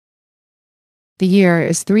The year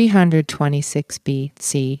is 326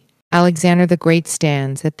 BC. Alexander the Great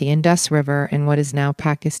stands at the Indus River in what is now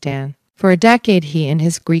Pakistan. For a decade, he and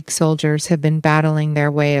his Greek soldiers have been battling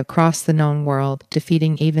their way across the known world,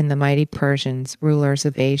 defeating even the mighty Persians, rulers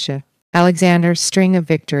of Asia. Alexander's string of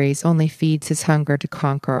victories only feeds his hunger to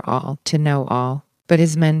conquer all, to know all. But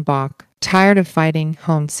his men balk. Tired of fighting,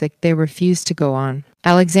 homesick, they refuse to go on.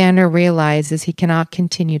 Alexander realizes he cannot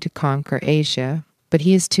continue to conquer Asia, but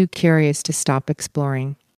he is too curious to stop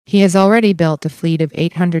exploring. He has already built a fleet of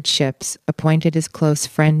 800 ships, appointed his close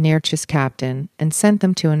friend Nearchus captain, and sent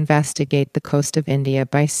them to investigate the coast of India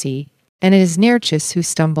by sea. And it is Nearchus who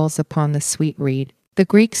stumbles upon the sweet reed. The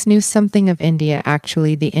Greeks knew something of India,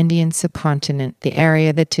 actually the Indian subcontinent, the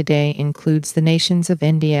area that today includes the nations of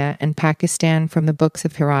India and Pakistan, from the books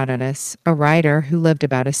of Herodotus, a writer who lived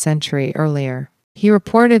about a century earlier. He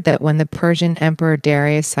reported that when the Persian Emperor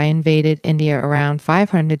Darius I invaded India around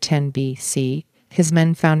 510 BC, his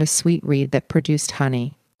men found a sweet reed that produced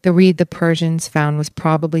honey. The reed the Persians found was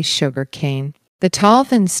probably sugar cane. The tall,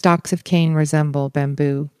 thin stalks of cane resemble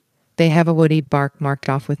bamboo. They have a woody bark marked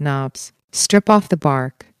off with knobs. Strip off the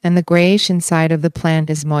bark, and the grayish inside of the plant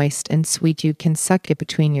is moist and sweet. You can suck it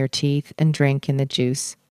between your teeth and drink in the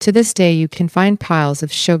juice. To this day, you can find piles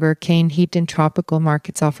of sugar cane heaped in tropical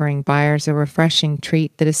markets, offering buyers a refreshing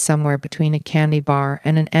treat that is somewhere between a candy bar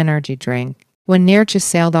and an energy drink. When Nearchus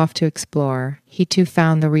sailed off to explore, he too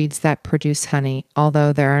found the reeds that produce honey,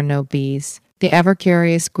 although there are no bees. The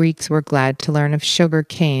ever-curious Greeks were glad to learn of sugar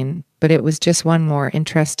cane, but it was just one more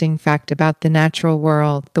interesting fact about the natural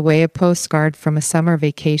world, the way a postcard from a summer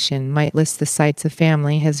vacation might list the sights a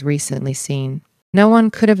family has recently seen. No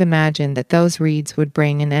one could have imagined that those reeds would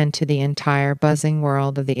bring an end to the entire buzzing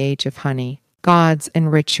world of the age of honey, gods,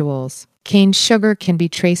 and rituals. Cane sugar can be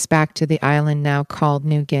traced back to the island now called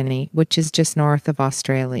New Guinea, which is just north of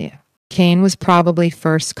Australia. Cane was probably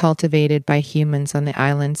first cultivated by humans on the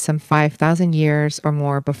island some 5,000 years or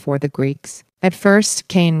more before the Greeks. At first,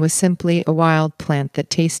 cane was simply a wild plant that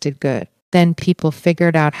tasted good. Then people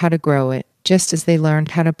figured out how to grow it, just as they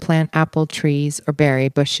learned how to plant apple trees or berry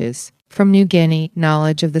bushes. From New Guinea,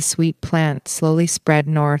 knowledge of the sweet plant slowly spread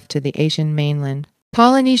north to the Asian mainland.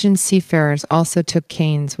 Polynesian seafarers also took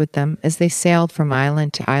canes with them as they sailed from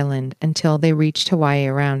island to island until they reached Hawaii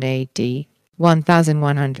around AD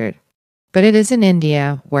 1100. But it is in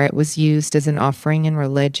India, where it was used as an offering in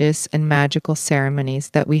religious and magical ceremonies,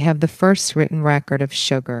 that we have the first written record of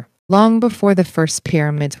sugar. Long before the first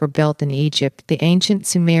pyramids were built in Egypt, the ancient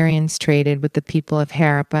Sumerians traded with the people of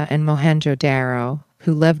Harappa and Mohenjo-daro,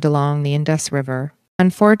 who lived along the Indus River.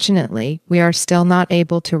 Unfortunately, we are still not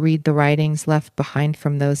able to read the writings left behind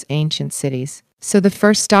from those ancient cities, so the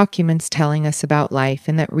first documents telling us about life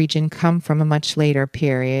in that region come from a much later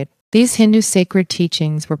period. These Hindu sacred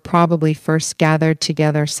teachings were probably first gathered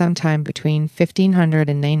together sometime between 1500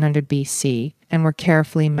 and 900 BC and were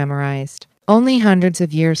carefully memorized. Only hundreds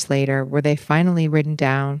of years later were they finally written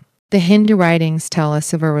down. The Hindu writings tell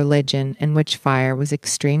us of a religion in which fire was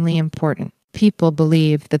extremely important. People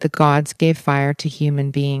believed that the gods gave fire to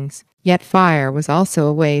human beings, yet fire was also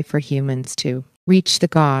a way for humans to reach the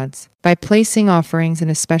gods. By placing offerings in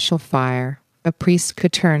a special fire, a priest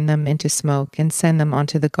could turn them into smoke and send them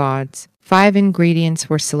onto the gods. 5 ingredients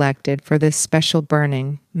were selected for this special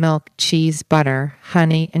burning: milk, cheese, butter,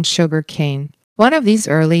 honey, and sugar cane. One of these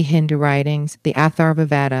early Hindu writings, the Atharva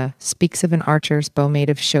Veda, speaks of an archer's bow made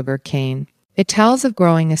of sugar cane. It tells of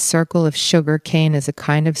growing a circle of sugar cane as a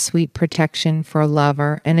kind of sweet protection for a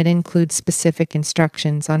lover, and it includes specific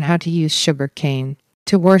instructions on how to use sugar cane.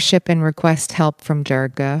 To worship and request help from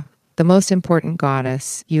Durga, the most important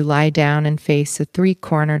goddess, you lie down and face a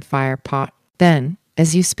 3-cornered fire pot. Then,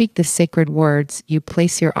 as you speak the sacred words, you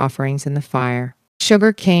place your offerings in the fire.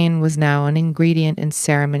 Sugar cane was now an ingredient in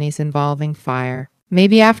ceremonies involving fire.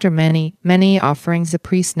 Maybe after many offerings, the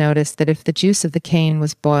priest noticed that if the juice of the cane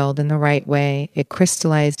was boiled in the right way, it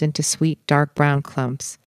crystallized into sweet, dark brown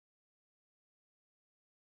clumps.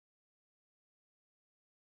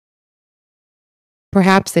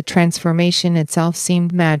 Perhaps the transformation itself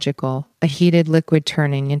seemed magical, a heated liquid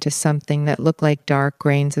turning into something that looked like dark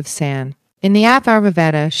grains of sand. In the Atharva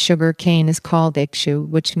Veda, sugar cane is called ikshu,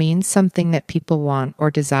 which means something that people want or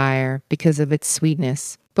desire because of its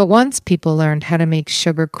sweetness. But once people learned how to make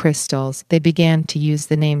sugar crystals, they began to use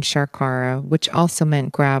the name sharkara, which also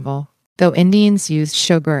meant gravel. Though Indians used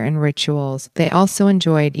sugar in rituals, they also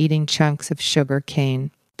enjoyed eating chunks of sugar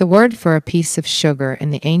cane. The word for a piece of sugar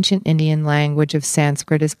in the ancient Indian language of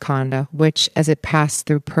Sanskrit is khanda, which, as it passed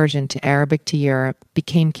through Persian to Arabic to Europe,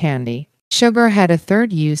 became candy. Sugar had a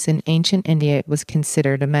third use in ancient India. It was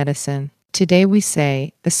considered a medicine. Today we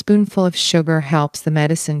say a spoonful of sugar helps the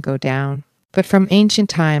medicine go down. But from ancient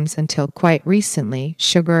times until quite recently,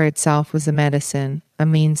 sugar itself was a medicine, a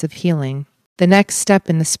means of healing. The next step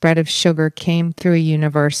in the spread of sugar came through a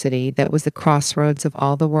university that was the crossroads of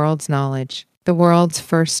all the world's knowledge, the world's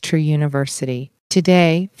first true university.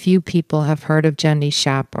 Today, few people have heard of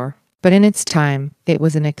Jandishapur, but in its time, it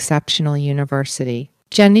was an exceptional university.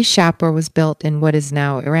 Jandishapur was built in what is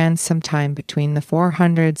now Iran sometime between the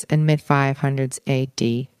 400s and mid-500s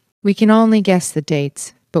AD. We can only guess the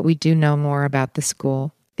dates, but we do know more about the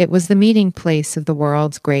school. It was the meeting place of the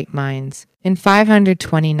world's great minds. In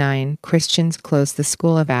 529, Christians closed the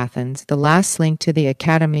School of Athens, the last link to the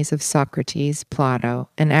academies of Socrates, Plato,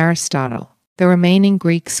 and Aristotle. The remaining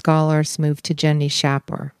Greek scholars moved to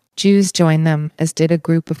Jandishapur. Jews joined them, as did a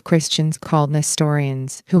group of Christians called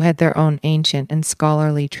Nestorians, who had their own ancient and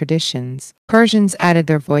scholarly traditions. Persians added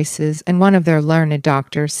their voices, and one of their learned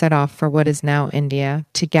doctors set off for what is now India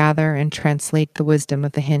to gather and translate the wisdom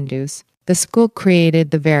of the Hindus. The school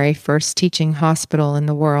created the very first teaching hospital in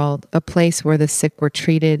the world, a place where the sick were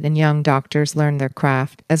treated and young doctors learned their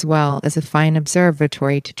craft, as well as a fine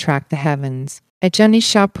observatory to track the heavens. At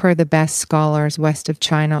Jandishapur, the best scholars west of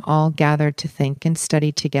China all gathered to think and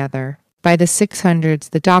study together. By the 600s,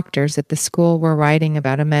 the doctors at the school were writing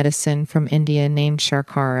about a medicine from India named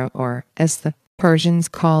Sharkara, or, as the Persians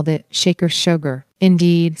called it, shaker sugar.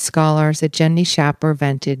 Indeed, scholars at Jandishapur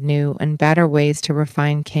invented new and better ways to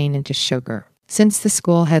refine cane into sugar. Since the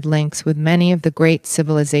school had links with many of the great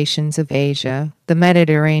civilizations of Asia, the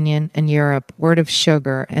Mediterranean, and Europe, word of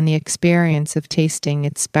sugar and the experience of tasting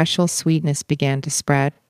its special sweetness began to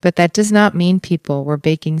spread. But that does not mean people were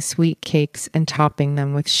baking sweet cakes and topping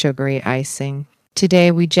them with sugary icing.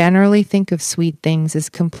 Today, we generally think of sweet things as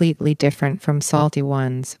completely different from salty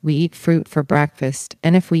ones. We eat fruit for breakfast,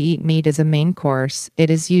 and if we eat meat as a main course, it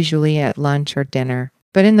is usually at lunch or dinner.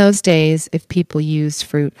 But in those days, if people used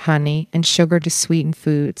fruit, honey, and sugar to sweeten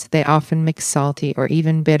foods, they often mixed salty or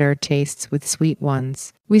even bitter tastes with sweet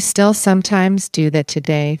ones. We still sometimes do that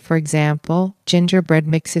today. For example, gingerbread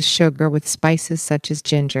mixes sugar with spices such as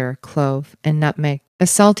ginger, clove, and nutmeg. A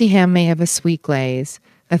salty ham may have a sweet glaze.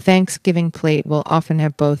 A Thanksgiving plate will often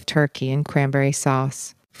have both turkey and cranberry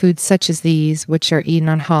sauce. Foods such as these, which are eaten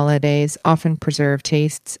on holidays, often preserve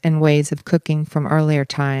tastes and ways of cooking from earlier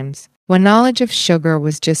times. When knowledge of sugar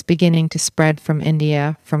was just beginning to spread from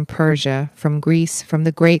India, from Persia, from Greece, from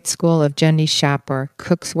the great school of Jandishapur,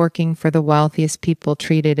 cooks working for the wealthiest people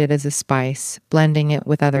treated it as a spice, blending it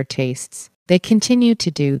with other tastes. They continued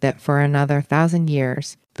to do that for another 1,000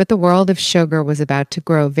 years. But the world of sugar was about to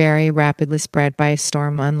grow very rapidly, spread by a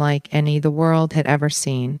storm unlike any the world had ever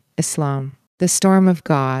seen, Islam, the storm of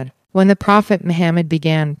God. When the Prophet Muhammad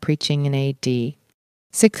began preaching in AD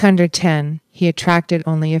 610, he attracted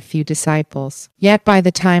only a few disciples. Yet by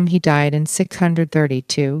the time he died in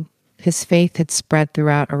 632, his faith had spread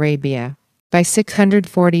throughout Arabia. By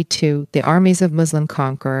 642, the armies of Muslim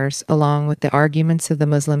conquerors, along with the arguments of the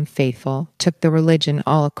Muslim faithful, took the religion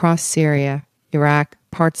all across Syria, Iraq,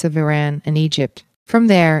 parts of Iran, and Egypt. From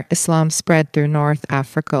there, Islam spread through North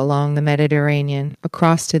Africa along the Mediterranean,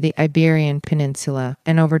 across to the Iberian Peninsula,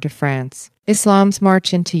 and over to France. Islam's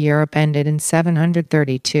march into Europe ended in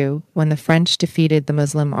 732, when the French defeated the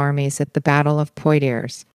Muslim armies at the Battle of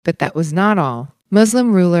Poitiers. But that was not all.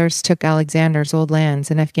 Muslim rulers took Alexander's old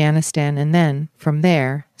lands in Afghanistan and then, from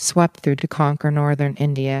there, swept through to conquer northern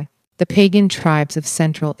India. The pagan tribes of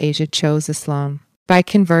Central Asia chose Islam. By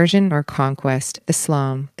conversion or conquest,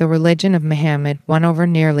 Islam, the religion of Muhammad, won over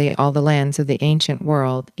nearly all the lands of the ancient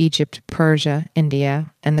world, Egypt, Persia,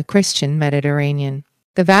 India, and the Christian Mediterranean.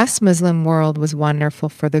 The vast Muslim world was wonderful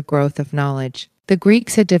for the growth of knowledge. The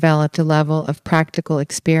Greeks had developed a level of practical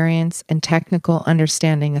experience and technical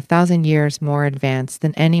understanding 1,000 years more advanced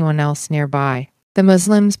than anyone else nearby. The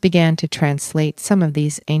Muslims began to translate some of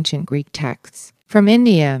these ancient Greek texts. From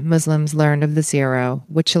India, Muslims learned of the zero,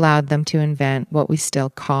 which allowed them to invent what we still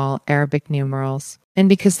call Arabic numerals. And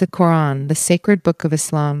because the Quran, the sacred book of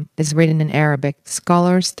Islam, is written in Arabic,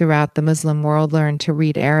 scholars throughout the Muslim world learned to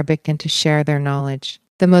read Arabic and to share their knowledge.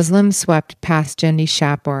 The Muslims swept past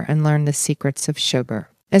Jandishapur and learned the secrets of sugar.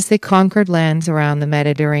 As they conquered lands around the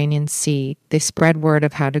Mediterranean Sea, they spread word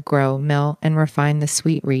of how to grow, mill, and refine the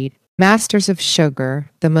sweet reed. Masters of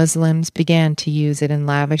sugar, the Muslims began to use it in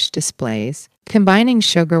lavish displays. Combining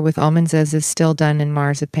sugar with almonds, as is still done in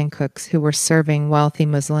marzipan, cooks who were serving wealthy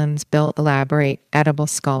Muslims built elaborate, edible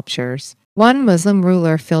sculptures. One Muslim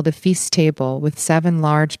ruler filled a feast table with 7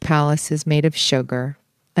 large palaces made of sugar.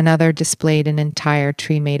 Another displayed an entire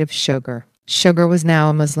tree made of sugar. Sugar was now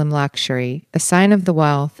a Muslim luxury, a sign of the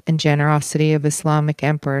wealth and generosity of Islamic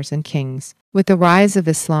emperors and kings. With the rise of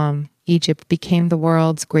Islam, Egypt became the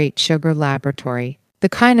world's great sugar laboratory. The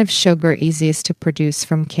kind of sugar easiest to produce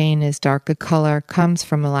from cane is darker color comes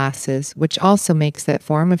from molasses, which also makes that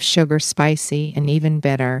form of sugar spicy and even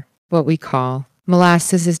bitter. What we call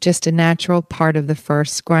molasses is just a natural part of the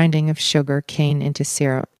first grinding of sugar cane into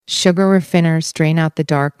syrup. Sugar refiners drain out the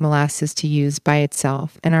dark molasses to use by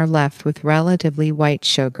itself and are left with relatively white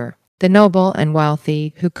sugar. The noble and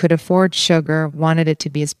wealthy who could afford sugar wanted it to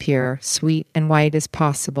be as pure, sweet, and white as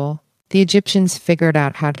possible. The Egyptians figured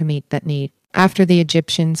out how to meet that need. After the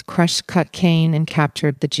Egyptians crushed cut cane and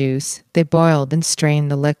captured the juice, they boiled and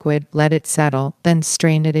strained the liquid, let it settle, then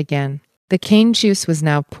strained it again. The cane juice was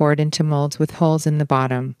now poured into molds with holes in the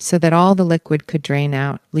bottom so that all the liquid could drain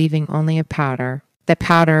out, leaving only a powder. That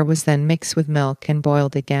powder was then mixed with milk and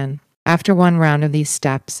boiled again. After one round of these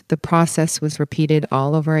steps, the process was repeated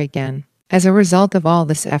all over again. As a result of all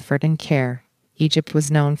this effort and care, Egypt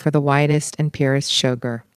was known for the whitest and purest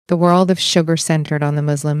sugar. The world of sugar centered on the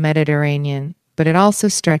Muslim Mediterranean, but it also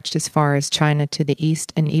stretched as far as China to the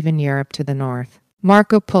east and even Europe to the north.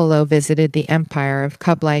 Marco Polo visited the empire of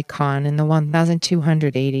Kublai Khan in the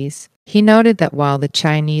 1280s. He noted that while the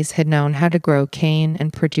Chinese had known how to grow cane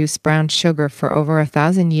and produce brown sugar for over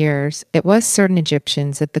 1,000 years, it was certain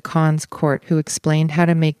Egyptians at the Khan's court who explained how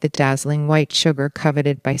to make the dazzling white sugar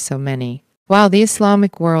coveted by so many. While the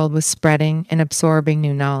Islamic world was spreading and absorbing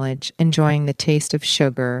new knowledge, enjoying the taste of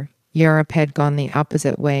sugar, Europe had gone the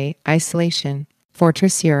opposite way: isolation.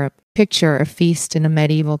 Fortress Europe. Picture a feast in a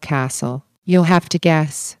medieval castle. You'll have to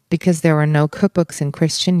guess, because there were no cookbooks in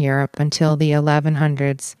Christian Europe until the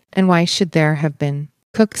 1100s. And why should there have been?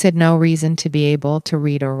 Cooks had no reason to be able to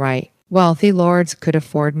read or write. Wealthy lords could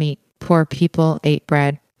afford meat. Poor people ate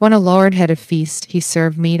bread. When a lord had a feast, he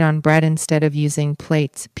served meat on bread instead of using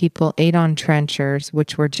plates. People ate on trenchers,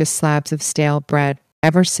 which were just slabs of stale bread.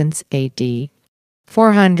 Ever since AD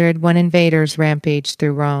 400, when invaders rampaged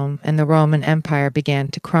through Rome and the Roman Empire began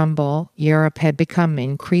to crumble, Europe had become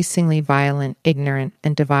increasingly violent, ignorant,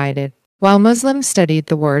 and divided. While Muslims studied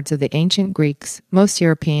the words of the ancient Greeks, most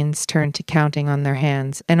Europeans turned to counting on their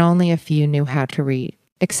hands, and only a few knew how to read.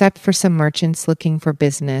 Except for some merchants looking for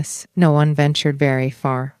business, no one ventured very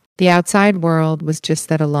far. The outside world was just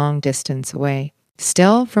that a long distance away.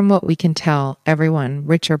 Still, from what we can tell, everyone,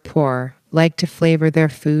 rich or poor, liked to flavor their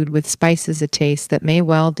food with spices, a taste that may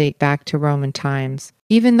well date back to Roman times.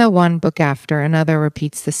 Even though one book after another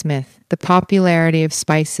repeats this myth, the popularity of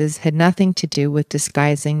spices had nothing to do with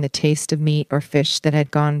disguising the taste of meat or fish that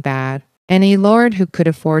had gone bad. Any lord who could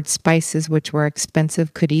afford spices which were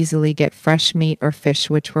expensive could easily get fresh meat or fish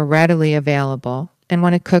which were readily available. And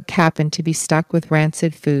when a cook happened to be stuck with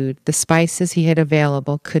rancid food, the spices he had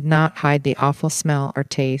available could not hide the awful smell or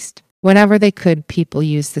taste. Whenever they could, people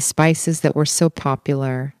used the spices that were so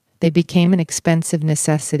popular. They became an expensive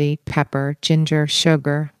necessity: pepper, ginger,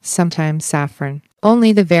 sugar, sometimes saffron.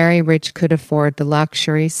 Only the very rich could afford the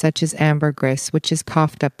luxuries such as ambergris, which is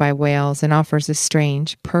coughed up by whales and offers a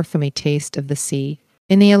strange, perfumy taste of the sea.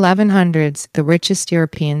 In the 1100s, the richest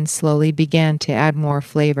Europeans slowly began to add more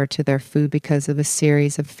flavor to their food because of a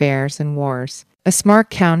series of fairs and wars. A smart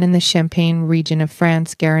count in the Champagne region of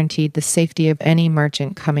France guaranteed the safety of any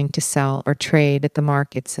merchant coming to sell or trade at the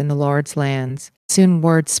markets in the lord's lands. Soon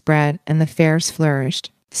word spread, and the fairs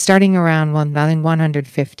flourished. Starting around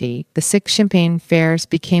 1150, the 6 Champagne fairs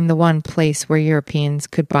became the one place where Europeans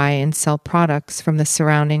could buy and sell products from the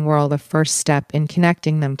surrounding world, a first step in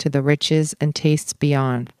connecting them to the riches and tastes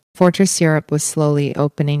beyond. Fortress Europe was slowly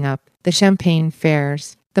opening up. The Champagne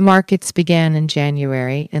fairs. The markets began in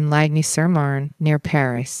January in Lagny-sur-Marne, near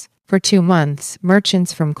Paris. For 2 months,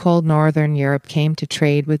 merchants from cold northern Europe came to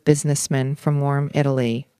trade with businessmen from warm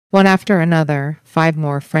Italy. One after another, 5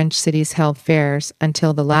 more French cities held fairs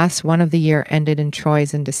until the last one of the year ended in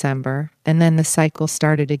Troyes in December, and then the cycle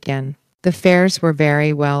started again. The fairs were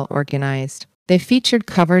very well organized. They featured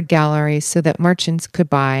covered galleries so that merchants could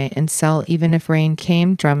buy and sell even if rain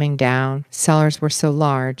came drumming down. Sellers were so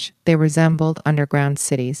large, they resembled underground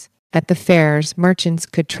cities. At the fairs, merchants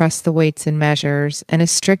could trust the weights and measures, and a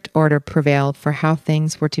strict order prevailed for how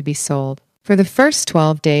things were to be sold. For the first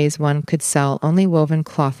 12 days, one could sell only woven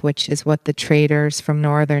cloth, which is what the traders from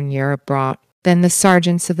northern Europe brought. Then the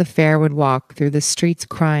sergeants of the fair would walk through the streets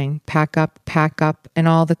crying, pack up, and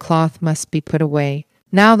all the cloth must be put away.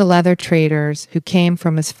 Now the leather traders, who came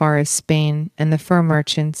from as far as Spain, and the fur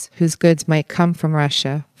merchants, whose goods might come from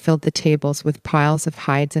Russia, filled the tables with piles of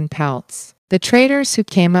hides and pelts. The traders who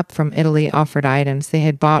came up from Italy offered items they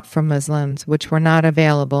had bought from Muslims which were not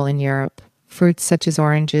available in Europe. Fruits such as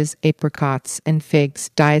oranges, apricots, and figs,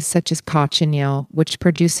 dyes such as cochineal, which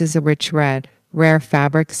produces a rich red, rare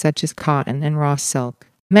fabrics such as cotton and raw silk.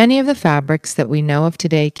 Many of the fabrics that we know of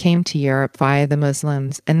today came to Europe via the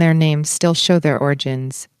Muslims, and their names still show their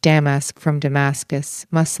origins: damask from Damascus,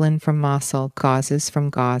 muslin from Mosul, gauzes from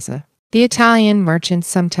Gaza. The Italian merchants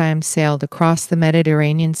sometimes sailed across the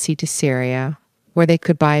Mediterranean Sea to Syria, where they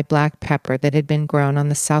could buy black pepper that had been grown on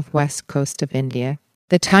the southwest coast of India.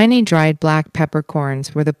 The tiny dried black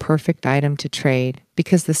peppercorns were the perfect item to trade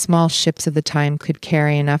because the small ships of the time could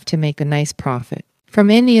carry enough to make a nice profit. From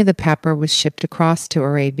India, the pepper was shipped across to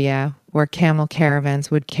Arabia, where camel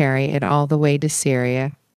caravans would carry it all the way to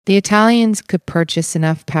Syria. The Italians could purchase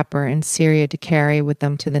enough pepper in Syria to carry with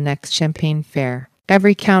them to the next Champagne fair.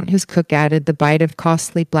 Every count whose cook added the bite of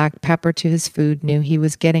costly black pepper to his food knew he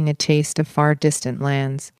was getting a taste of far distant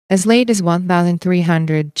lands. As late as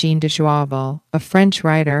 1300, Jean de Joinville, a French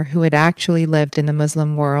writer who had actually lived in the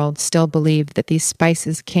Muslim world, still believed that these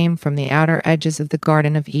spices came from the outer edges of the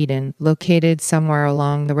Garden of Eden, located somewhere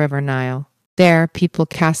along the River Nile. There, people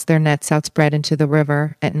cast their nets outspread into the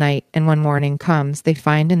river at night, and when morning comes, they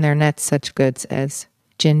find in their nets such goods as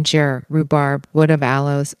ginger, rhubarb, wood of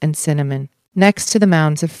aloes, and cinnamon. Next to the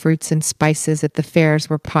mounds of fruits and spices at the fairs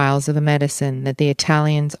were piles of a medicine that the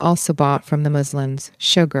Italians also bought from the Muslims: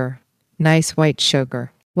 sugar, nice white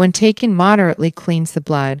sugar. When taken moderately, cleans the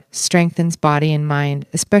blood, strengthens body and mind,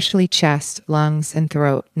 especially chest, lungs, and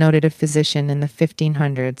throat, noted a physician in the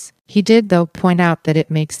 1500s. He did, though, point out that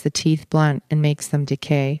it makes the teeth blunt and makes them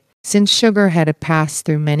decay. Since sugar had to pass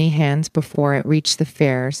through many hands before it reached the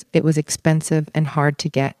fairs, it was expensive and hard to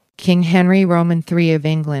get. King Henry Roman III of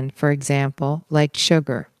England, for example, liked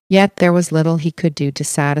sugar. Yet there was little he could do to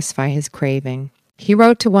satisfy his craving. He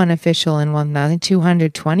wrote to one official in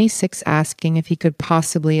 1226 asking if he could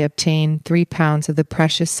possibly obtain 3 pounds of the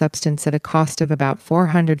precious substance at a cost of about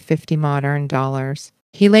 450 modern dollars.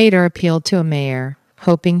 He later appealed to a mayor,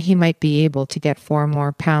 hoping he might be able to get 4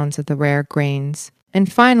 more pounds of the rare grains.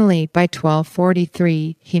 And finally, by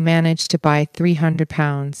 1243, he managed to buy 300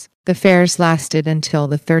 pounds. The fairs lasted until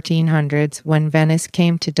the 1300s, when Venice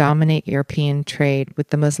came to dominate European trade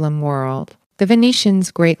with the Muslim world. The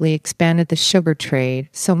Venetians greatly expanded the sugar trade,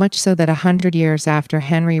 so much so that 100 years after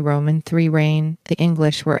Henry Roman III reign, the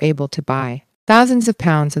English were able to buy thousands of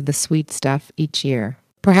pounds of the sweet stuff each year.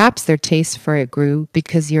 Perhaps their taste for it grew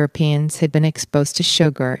because Europeans had been exposed to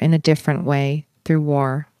sugar in a different way, through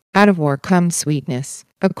war. Out of war comes sweetness.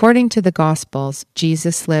 According to the Gospels,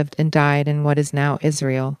 Jesus lived and died in what is now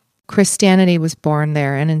Israel. Christianity was born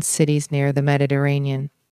there and in cities near the Mediterranean.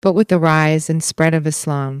 But with the rise and spread of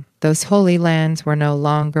Islam, those holy lands were no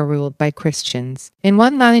longer ruled by Christians. In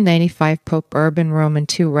 1995, Pope Urban Roman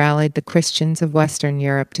II rallied the Christians of Western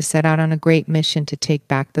Europe to set out on a great mission to take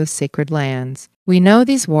back those sacred lands. We know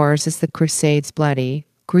these wars as the Crusades, bloody,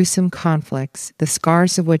 gruesome conflicts, the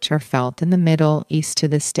scars of which are felt in the Middle East to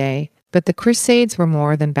this day. But the Crusades were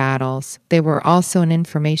more than battles. They were also an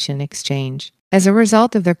information exchange. As a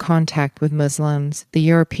result of their contact with Muslims, the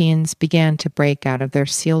Europeans began to break out of their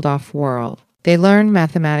sealed-off world. They learned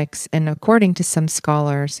mathematics and, according to some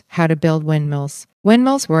scholars, how to build windmills.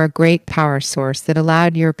 Windmills were a great power source that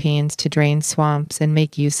allowed Europeans to drain swamps and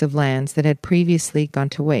make use of lands that had previously gone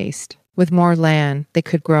to waste. With more land, they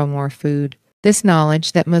could grow more food. This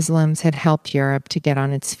knowledge that Muslims had helped Europe to get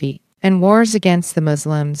on its feet. And wars against the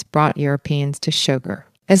Muslims brought Europeans to sugar.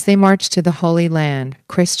 As they marched to the Holy Land,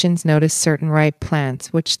 Christians noticed certain ripe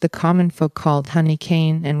plants which the common folk called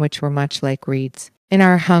honeycane and which were much like reeds. In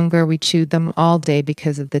our hunger we chewed them all day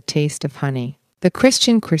because of the taste of honey. The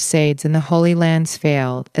Christian crusades in the Holy Lands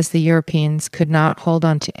failed, as the Europeans could not hold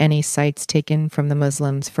on to any sites taken from the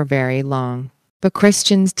Muslims for very long. But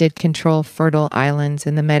Christians did control fertile islands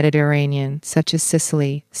in the Mediterranean, such as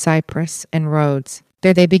Sicily, Cyprus, and Rhodes.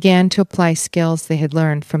 There they began to apply skills they had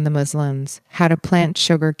learned from the Muslims, how to plant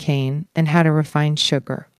sugar cane and how to refine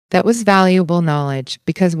sugar. That was valuable knowledge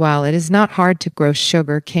because while it is not hard to grow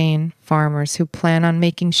sugar cane, farmers who plan on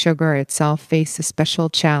making sugar itself face a special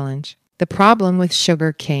challenge. The problem with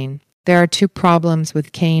sugar cane. There are 2 problems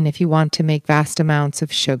with cane if you want to make vast amounts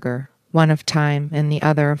of sugar, one of time and the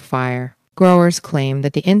other of fire. Growers claim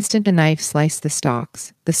that the instant a knife sliced the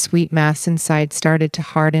stalks, the sweet mass inside started to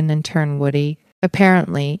harden and turn woody.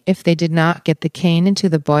 Apparently, if they did not get the cane into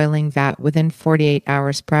the boiling vat within 48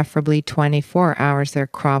 hours, preferably 24 hours, their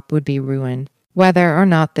crop would be ruined. Whether or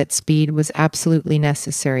not that speed was absolutely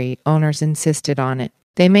necessary, owners insisted on it.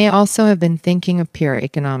 They may also have been thinking of pure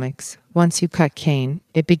economics. Once you cut cane,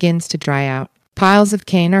 it begins to dry out. Piles of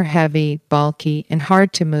cane are heavy, bulky, and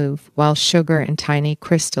hard to move, while sugar and tiny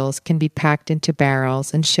crystals can be packed into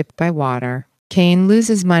barrels and shipped by water. Cane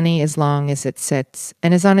loses money as long as it sits,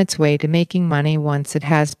 and is on its way to making money once it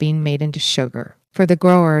has been made into sugar. For the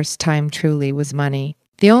growers, time truly was money.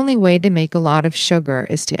 The only way to make a lot of sugar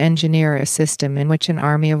is to engineer a system in which an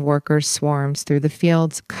army of workers swarms through the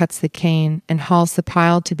fields, cuts the cane, and hauls the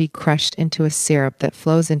pile to be crushed into a syrup that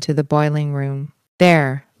flows into the boiling room.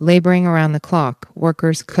 There, laboring around the clock,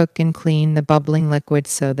 workers cook and clean the bubbling liquid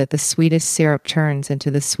so that the sweetest syrup turns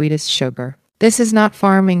into the sweetest sugar. This is not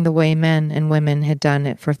farming the way men and women had done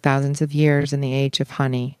it for thousands of years in the age of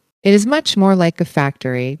honey. It is much more like a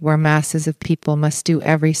factory where masses of people must do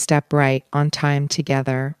every step right on time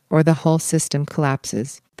together, or the whole system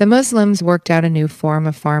collapses. The Muslims worked out a new form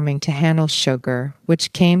of farming to handle sugar,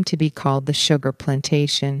 which came to be called the sugar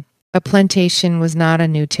plantation. A plantation was not a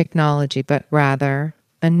new technology, but rather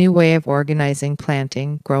a new way of organizing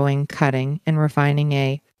planting, growing, cutting, and refining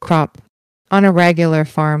a crop. On a regular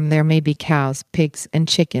farm, there may be cows, pigs, and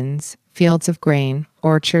chickens, fields of grain,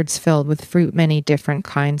 orchards filled with fruit, many different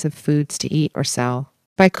kinds of foods to eat or sell.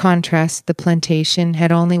 By contrast, the plantation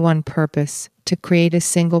had only one purpose: to create a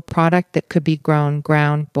single product that could be grown,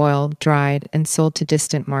 ground, boiled, dried, and sold to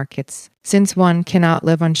distant markets. Since one cannot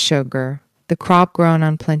live on sugar, the crop grown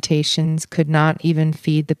on plantations could not even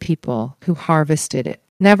feed the people who harvested it.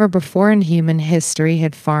 Never before in human history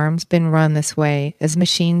had farms been run this way, as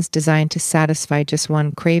machines designed to satisfy just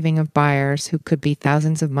one craving of buyers who could be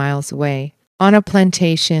thousands of miles away. On a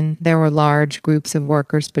plantation, there were large groups of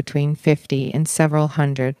workers between 50 and several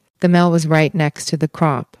hundred. The mill was right next to the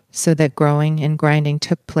crop, so that growing and grinding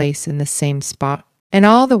took place in the same spot. And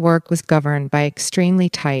all the work was governed by extremely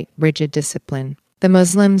tight, rigid discipline. The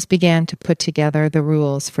Muslims began to put together the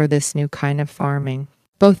rules for this new kind of farming.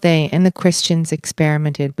 Both they and the Christians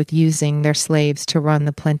experimented with using their slaves to run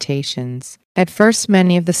the plantations. At first,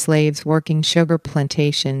 many of the slaves working sugar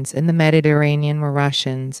plantations in the Mediterranean were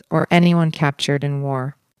Russians or anyone captured in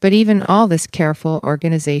war. But even all this careful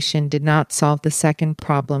organization did not solve the second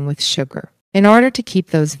problem with sugar. In order to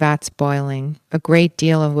keep those vats boiling, a great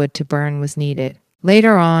deal of wood to burn was needed.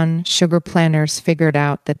 Later on, sugar planters figured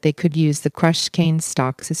out that they could use the crushed cane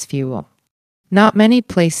stalks as fuel. Not many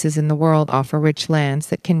places in the world offer rich lands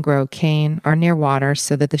that can grow cane or near water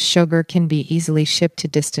so that the sugar can be easily shipped to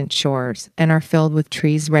distant shores and are filled with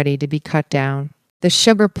trees ready to be cut down. The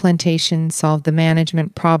sugar plantation solved the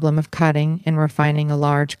management problem of cutting and refining a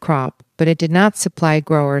large crop, but it did not supply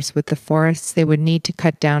growers with the forests they would need to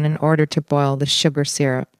cut down in order to boil the sugar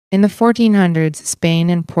syrup. In the 1400s, Spain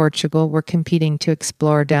and Portugal were competing to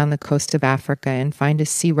explore down the coast of Africa and find a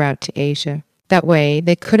sea route to Asia. That way,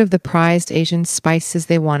 they could have the prized Asian spices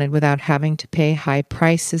they wanted without having to pay high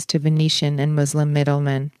prices to Venetian and Muslim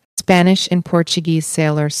middlemen. Spanish and Portuguese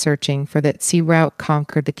sailors searching for that sea route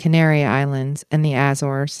conquered the Canary Islands and the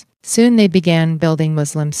Azores. Soon they began building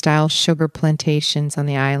Muslim-style sugar plantations on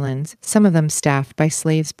the islands, some of them staffed by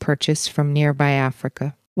slaves purchased from nearby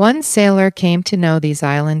Africa. One sailor came to know these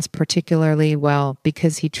islands particularly well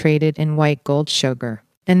because he traded in white gold sugar.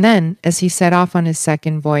 And then, as he set off on his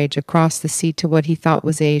second voyage across the sea to what he thought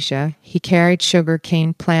was Asia, he carried sugar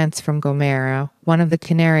cane plants from Gomera, one of the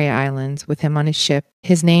Canary Islands, with him on his ship.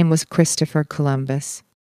 His name was Christopher Columbus.